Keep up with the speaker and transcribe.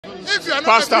If you are not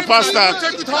Pastor. you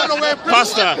take it all away.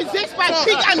 Pastor. You are possessed by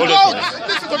pig and goats.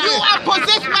 You are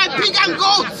possessed by pig and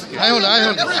goats. I hold it.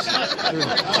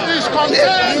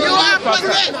 You are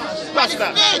possessed. Pastor.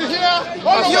 You are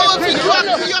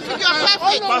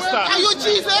perfect. Pastor. Are you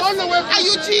Jesus? Are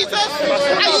you Jesus?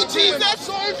 Are you Jesus?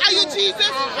 Are you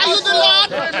Jesus? Are you the Lord?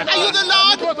 Are you the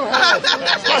Lord?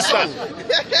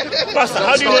 Pastor,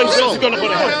 how do you know he's going to go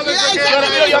to hell?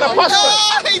 You're a pastor.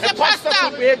 No, he's a pastor.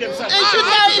 It should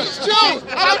know it's true.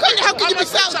 How can you be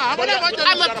so?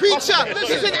 I'm a preacher.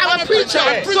 He said I'm a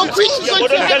preacher. So preaching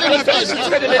going to heaven.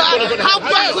 How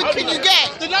backward can you get?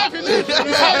 How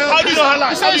do you know her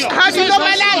life? How do you know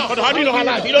my life? How do you know her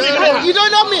life? You don't even know her. You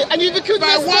don't know me, and you've accused me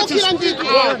of smoking and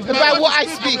drinking. By what I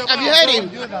speak. Have you heard him?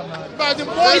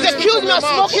 He's accused me of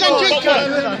smoking and drinking.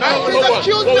 He's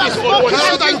accused me of smoking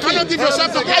and drinking.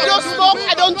 I don't smoke,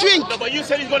 I don't drink. But you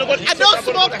said he's going to go to I don't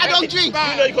smoke, I don't drink.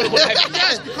 You know you're going to go to heaven.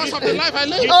 Yes, because of the life I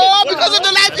live. Oh, because of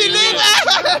the life you live.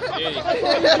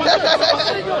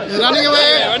 Running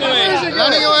away.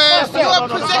 You are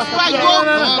possessed by God.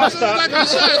 Like I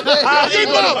said,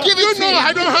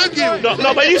 I don't hug you.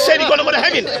 No, but you said you're going to go to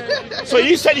heaven. So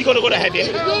you said you're going to go to heaven.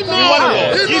 You want to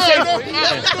know. You said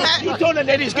you told the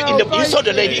lady you saw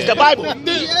the lady. It's the Bible.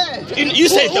 You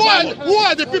said it's the Bible. Who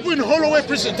are the people in Holloway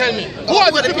prison? Tell me. Who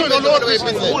are the people in Holloway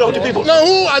prison? Who are the people? No,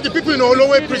 who are the people in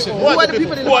Holloway prison? Who are the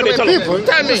people in Holloway prison?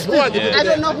 Tell me. Who are the people? I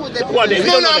don't know who the people are.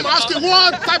 No, I'm asking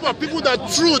what type of people that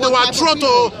they were thrown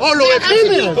to Holloway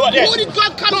prison. Who did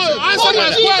God come to? Who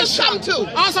did Jesus come to?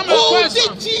 Who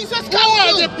did Jesus come to?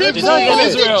 Who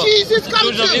did Jesus come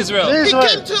to? He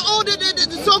came to all the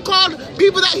so-called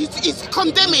people that he's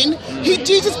condemning.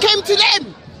 Jesus came to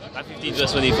them. 15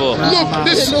 verse 24.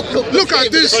 Look at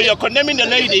this. So you're condemning the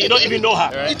lady, you don't even know her.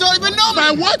 You don't even know me.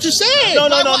 By what you say. No.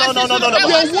 Your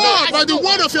word, by the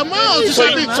word of your mouth, you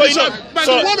shall be by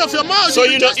the word of your mouth, you shall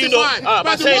be justified.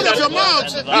 By the word of your mouth,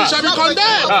 you shall be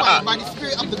condemned. By the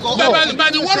spirit of the God. By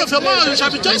the word of your mouth, you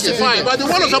shall be justified. By the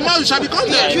word of your mouth, you shall be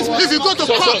condemned. If you go to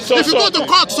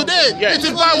court, today, it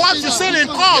is by what you say in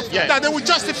court that they will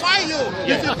justify you.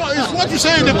 It's what you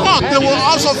say in the court, they will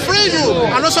also free you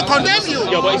and also condemn you.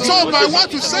 So by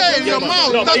what you say in your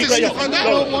mouth, that is you condemn.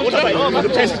 No.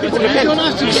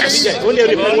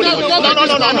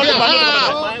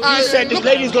 You said this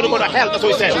lady is going to go to hell. That's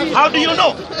what he said. How do you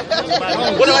know?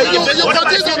 What about you? What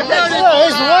about your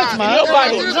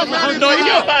Bible? No, in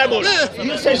your Bible.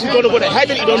 You said she's going to go to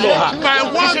heaven. You don't know her.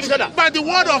 By the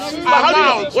word of our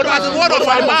mouth. What about the word of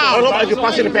our mouth? What about if you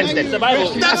pass and repent then?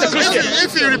 That's a Christian.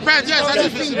 If you repent, yes, that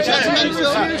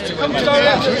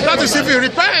is if you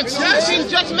repent. Yes.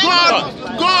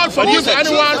 God forgives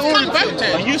anyone who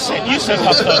repented. You said,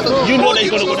 Pastor, you know that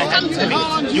you're going to go to heaven.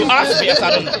 You asked me, yes,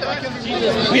 I don't know.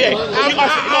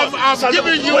 I'm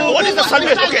giving you. What is the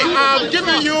salvation? Okay. I'm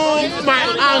giving you my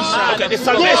answer. Okay, the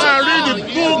salvation. Go and read the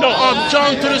book of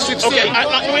John 3:16. Okay,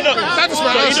 that is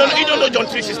my answer. You don't know John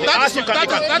 3:16. That is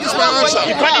my answer.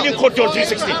 You can't even quote John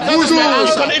 3:16. You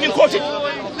can't even quote it.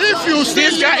 If you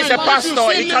this guy is a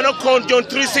pastor, he cannot quote John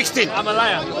 3:16. I'm a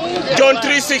liar. John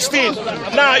 3:16.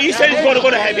 Now he said he's going to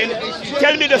go to heaven.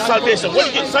 Tell me the salvation.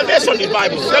 What is salvation in the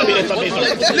Bible? Tell me the salvation.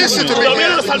 Listen to me. No, we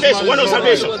know the salvation. What is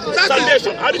salvation?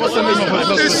 Salvation. How do you know salvation?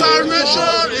 The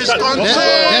salvation is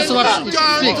contained.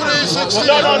 John 3:16.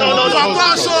 No.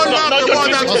 God so loved the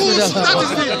world that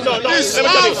is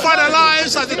all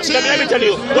finalized at the team. Let me tell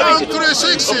you. John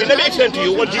 3:16. Let me explain to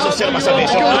you what Jesus said about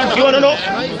salvation. You want to know?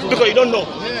 Because you don't know.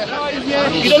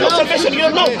 You don't know salvation, you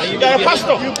don't know. You're a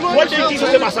pastor. What did Jesus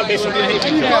say about salvation?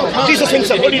 Jesus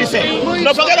himself, what did he say?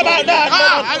 No, forget about that.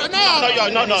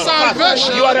 No.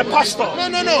 Salvation. You are a pastor.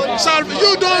 No.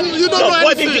 You don't know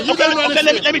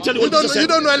anything. Let me tell you what Jesus said. You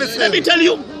don't know anything. Let me tell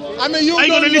you. I mean, you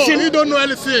don't know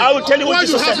anything. I will tell you what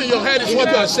you have in your head is what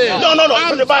you are saying. No.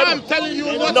 From the Bible. I'm telling you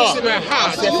what is in my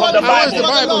heart. From the Bible.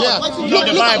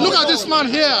 Look at this man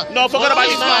here. No, forget about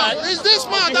this man. It's this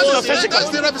man. That's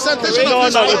the representation of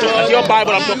this man. It's your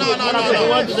Bible I'm talking about.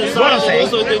 What I'm saying,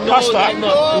 Pastor,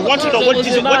 we want to know what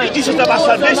did Jesus say about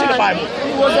salvation in the Bible?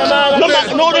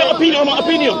 No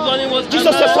opinion.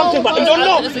 Jesus said something, but you don't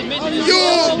know.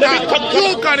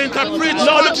 You can interpret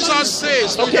what Jesus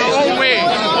says in your own way.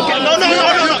 Okay, no, not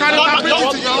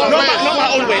my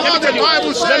own way. Let me tell you.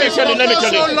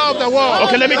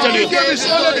 Okay, let me tell you.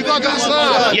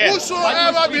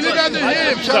 Whosoever believeth in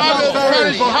him shall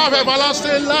have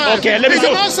everlasting life. Okay, let me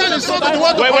tell you.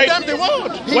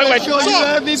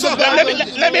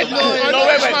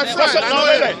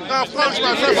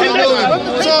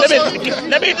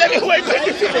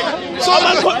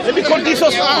 Let me call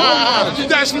Jesus.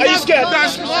 Are you scared?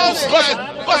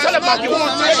 Gospel of Matthew.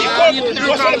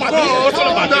 Gospel of Matthew.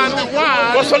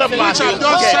 Gospel of Matthew.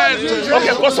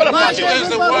 Okay, Gospel of Matthew.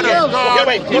 Okay,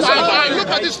 wait. Gospel of Matthew. Look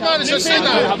at this man, he's a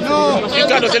sinner. You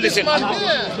God doesn't listen.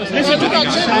 Listen to me.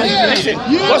 Listen.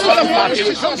 Gospel of Matthew.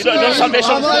 You don't know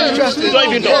salvation. You don't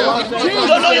even know. You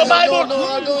don't know your Bible.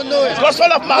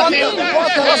 Gospel of Matthew.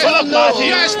 Gospel of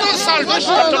Matthew.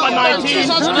 Chapter number 19.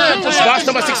 Verse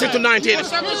number 16 to 19.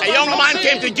 A young man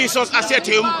came to Jesus and said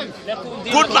to him,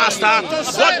 "Good master,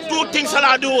 what good things shall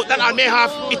I do that I may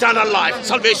have eternal life,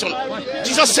 salvation?"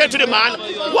 Jesus said to the man,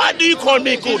 "Why do you call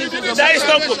me good? There is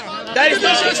no good. There is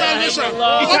no salvation.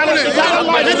 Eternal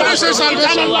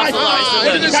life.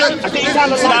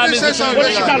 Eternal life.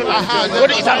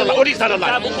 What is eternal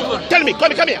life? Tell me.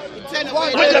 Come here.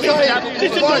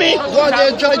 Listen to me. What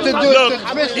they're trying to do. Look,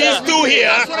 these two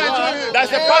here,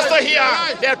 there's a pastor here,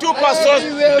 there are two pastors,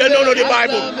 they don't know the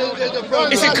Bible.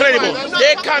 It's incredible.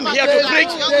 They come here to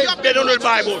preach, they don't know the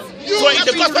Bible. So in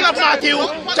the Gospel of Matthew,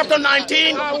 chapter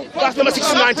 19, verse number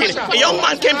 16 to 19, a young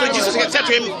man came to Jesus and said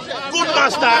to him, "Good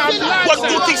master, what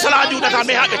good things shall I do that I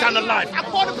may have eternal life?"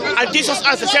 And Jesus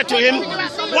answered, said to him,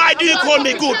 "Why do you call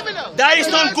me good? There is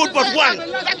none good but one.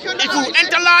 If you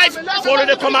enter life, follow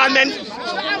the commandment."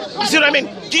 You see what I mean?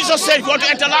 Jesus said, "You want to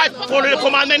enter life, follow the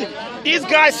commandment." These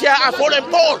guys here are following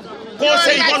Paul. Paul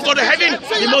said, "You want to go to heaven,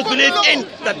 you must believe in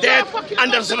the death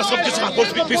and the resurrection of Jesus are supposed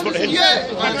to be peaceful to him."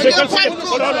 So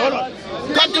hold on.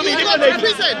 Come to me, leave the lady.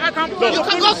 You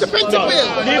can go to Pentecost.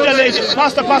 Leave the lady.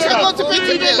 Pastor.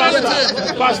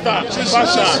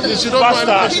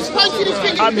 He's pointing his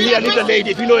finger. I'm here, leave the lady.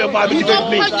 If you know your Bible, you don't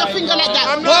point your finger like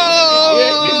that.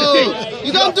 Whoa!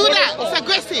 You don't do that. It's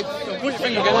aggressive. No, he's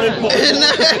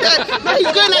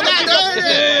going like that.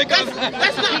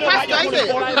 That's not pastor, is it?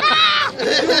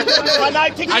 When I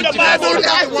think in the Bible,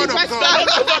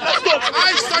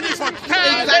 I study for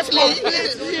 10 years.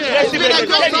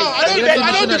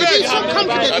 I don't debate.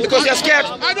 Because you're scared.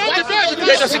 I don't debate.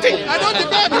 You're just sitting. I don't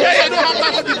debate because I don't have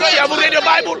time to debate. You haven't read the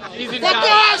Bible. But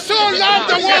God so loved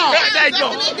the world. There you go.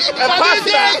 A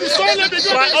pastor,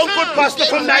 my uncle pastor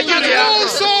from Nigeria.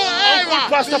 Uncle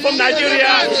pastor from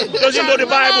Nigeria doesn't know the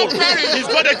Bible. He's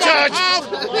got a church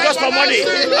just for money.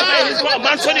 He's got a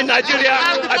mansion in Nigeria,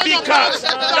 a big car.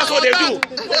 That's what they do.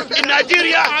 In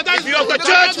Nigeria, if you have a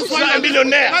church, you're a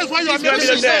millionaire. You're a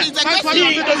millionaire. He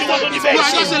doesn't want to debate.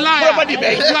 Proper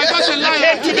debate. He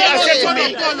came to me and said to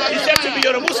me, he said to me,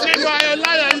 "You're a Muslim.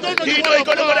 Do you know you're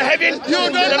going to go to heaven?"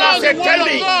 And I said, "Tell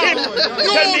me,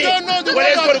 when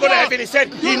he's going to go to heaven." He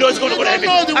said, "He knows he's going to go to heaven."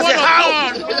 I said, "How?"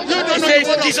 He says,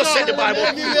 "Jesus said the Bible.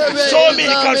 Show me,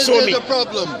 he can't show me."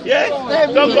 Yeah?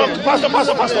 Don't go, pastor. No,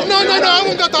 I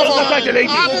haven't got time for attack the lady.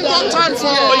 I haven't got time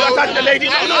for. But you attack the lady.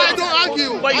 I don't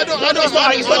argue. But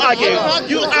it's not arguing.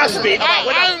 You asked me.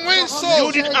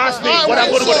 You didn't ask me when I'm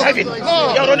going to go to heaven.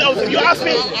 You asked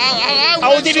me. I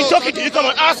was even talking to you. Come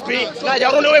and ask me. Now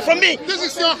you're running away from me. This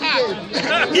is your heart.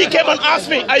 He came and asked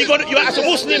me, "Are you going to, you as a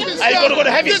Muslim, are you going to go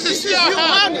to heaven?" This is your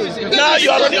heart. Now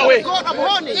you are running away.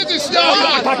 This is your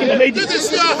heart. You're attacking the lady. This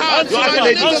is your heart. You're attacking the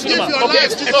lady. What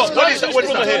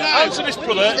is that? Answer this,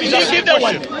 brother. Leave that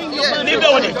one. Leave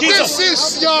that one. Jesus.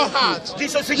 This is your heart.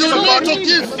 Jesus. You need to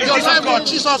give your life to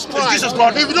Jesus Christ.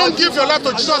 If you don't give your life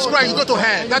to Jesus Christ, you go to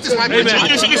hell. That is my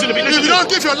preaching. Listen to me. If you don't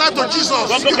give your life to Jesus,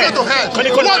 you go to hell.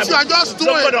 What you are just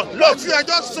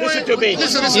doing, listen to me.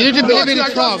 Listen. You need to believe in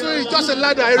What you are just doing is just a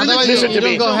ladder. Listen to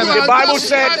me. The Bible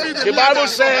said, the Bible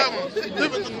said,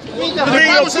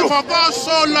 for God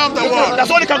so loved the world. That's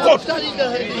all you can quote.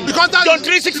 Because that John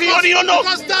 3:16, you don't know.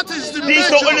 Because that is the Please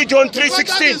don't only John 3:16.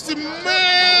 That is the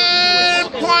main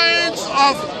point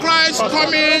of Christ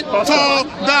coming to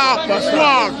the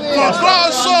world. For God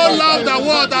so loved the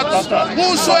world that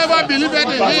whosoever believeth in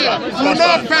him will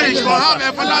not perish but have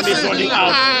everlasting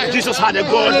life. Jesus had a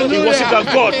God. He worshipped a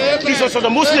God. Jesus was a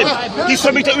Muslim. He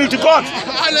submitted will to God.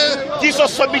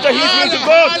 Jesus submitted his will to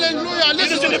God.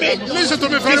 Listen to me. Listen to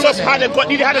me. Jesus had a God.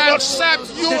 Did he have a God?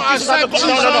 Except you accept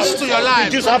Jesus to your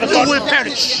life, you will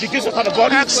perish. Did Jesus have a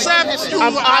God? Except you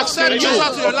accept Jesus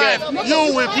to your life,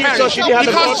 you will perish.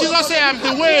 Because Jesus said, "I am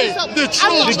the way, the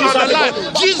truth, and the life."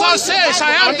 Jesus says, "I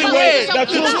am the way, the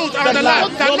truth, and the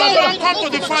life. That no one come to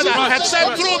the Father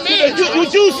except through me." You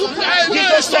Jews.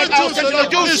 Jesus said,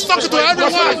 He's talking to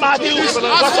everyone. Matthew,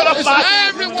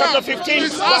 chapter 15,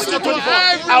 verse 24.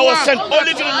 I was sent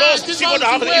only to the lost sheep of the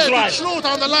house of Israel.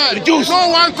 on the line. The Jews. No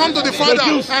one come to the Father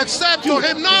except to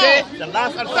him. No.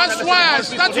 That's why I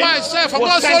said, for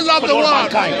God so loved the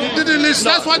world.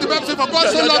 That's why the Bible says, for God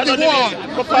so loved the world.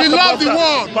 He loved the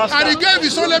world. And he gave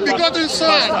his only begotten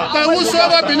Son, that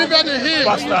whosoever believeth in him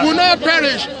will not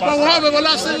perish, but will have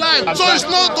everlasting life. So it's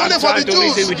not only for the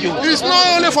Jews. It's not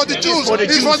only for the Jews.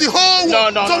 It's for the whole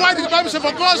world. So why did the Bible say,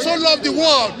 for God so loved the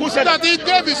world, that he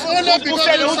gave his only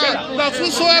begotten Son, that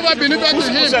whosoever believeth in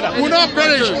him will not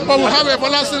perish, but will have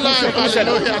everlasting life. Who said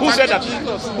that?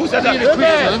 Who said that?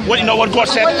 Well, you know what God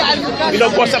said? You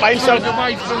know God said by himself,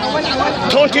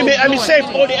 turn to me and be saved,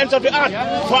 all the ends of the earth,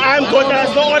 for I am God, there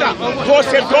is no other. God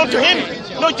said, turn to him.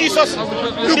 No, Jesus.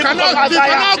 You cannot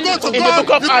go to God. In the book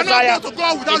of Isaiah,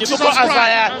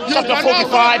 chapter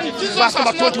 45, verse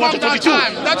number 21 to 22,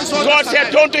 God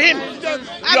said, turn to him.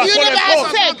 You are fallen cold.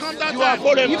 You are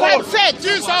fallen cold.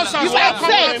 Jesus has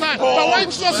fallen cold.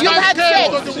 You had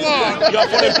sex. You are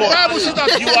fallen cold.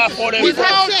 You are fallen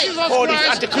cold. Cold is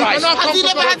Antichrist. Has he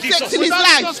never had sex in his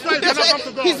life?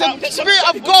 He's the spirit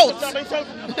of goats.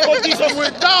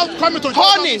 Without coming to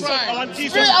Horny.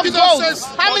 Jesus. Spirit of goats.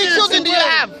 How many children do you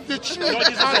have? The truth and the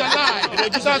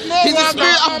lie. He's the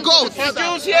spirit of goats.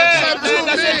 Because he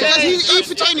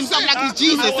portrayed himself like he's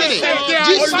Jesus, isn't it?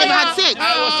 Jesus never had sex.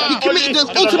 He committed the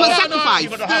ultimate sacrifice.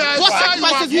 What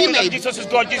sacrifice has he made? Jesus is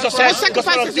God. Jesus said, what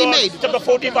sacrifice has he made? Chapter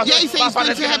 14, verse 5. Yeah, he said he's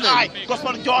going to heaven.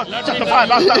 Gospel of John, chapter 5,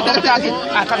 verse 5.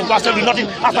 I can't go after nothing.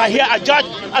 After I hear, I judge,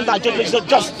 and my judgment is not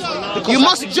just. You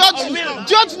must judge.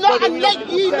 Judge not and let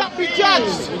ye not be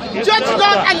judged. Judge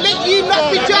not and let ye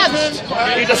not be judged.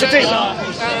 That's the thing.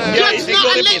 Judge not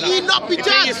and let ye not be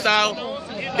judged.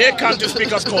 They come to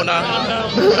Speaker's Corner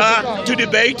to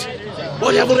debate.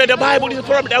 But they haven't read the Bible. This is the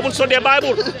problem. They haven't studied their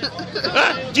Bible.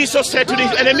 Jesus said to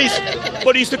his enemies,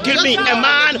 but he used to kill me, a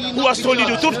man who has told you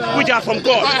the truth, which are from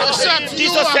God.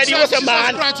 Jesus said he was a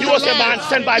man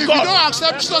sent by God. If you don't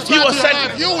accept Jesus he was sent.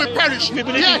 You will perish. We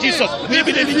believe in Jesus. We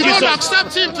believe in Jesus. If you Jesus. don't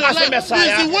accept him to as a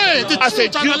Messiah, the way, the as a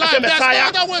truth, Jew, and the as a life. Messiah,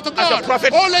 There's no other way to as God. a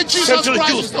prophet, Only sent Jesus to the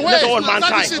Christ Jews, is the way. not all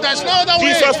mankind. There's no other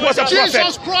way. Jesus was a prophet.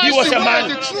 Jesus Christ He was the a man.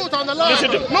 Way, the truth, and the life.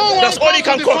 Listen to no one that's all he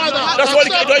can quote. That's all he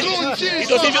can do. He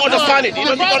doesn't even understand it. He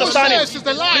doesn't even understand it. Listen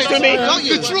to me.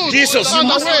 The truth. Jesus. No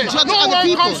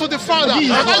one comes to the Father.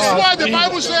 And that's why the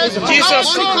Bible says,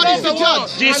 Jesus.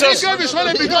 Jesus. And he gave his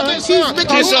only begotten Son.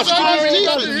 Jesus.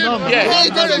 Yeah.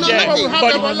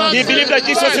 But he believed that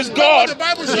Jesus is God. He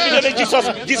believed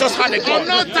that Jesus had a God.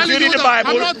 If you read the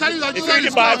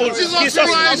Bible, Jesus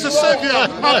Christ is the Savior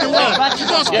of the world.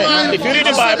 If you read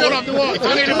the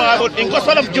Bible, in the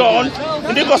Gospel of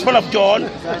John,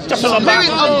 chapter number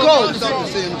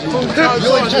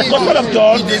Gospel of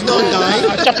John,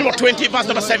 chapter 20, verse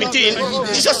number 17,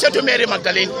 Jesus said to Mary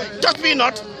Magdalene, "Touch me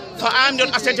not, for I am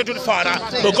not ascended to the Father,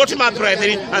 but go to my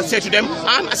brethren and say to them,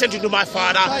 I am ascended to my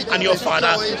Father and your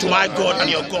Father, to my God and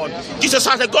your God." Jesus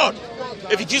has a God.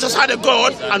 If Jesus had a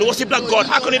God and worship that God,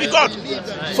 how can he be God?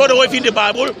 Further away in the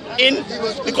Bible, in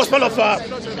the Gospel of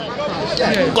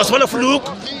Luke,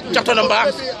 chapter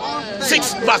number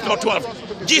 6, verse number 12.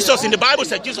 Jesus in the Bible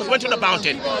said Jesus went to the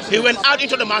mountain. He went out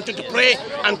into the mountain to pray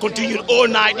and continued all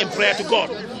night in prayer to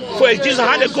God. So if Jesus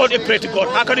had a God, he prayed to God.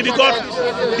 How can he be God?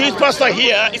 This pastor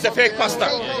here is a fake pastor.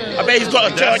 I bet he's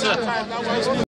got a church.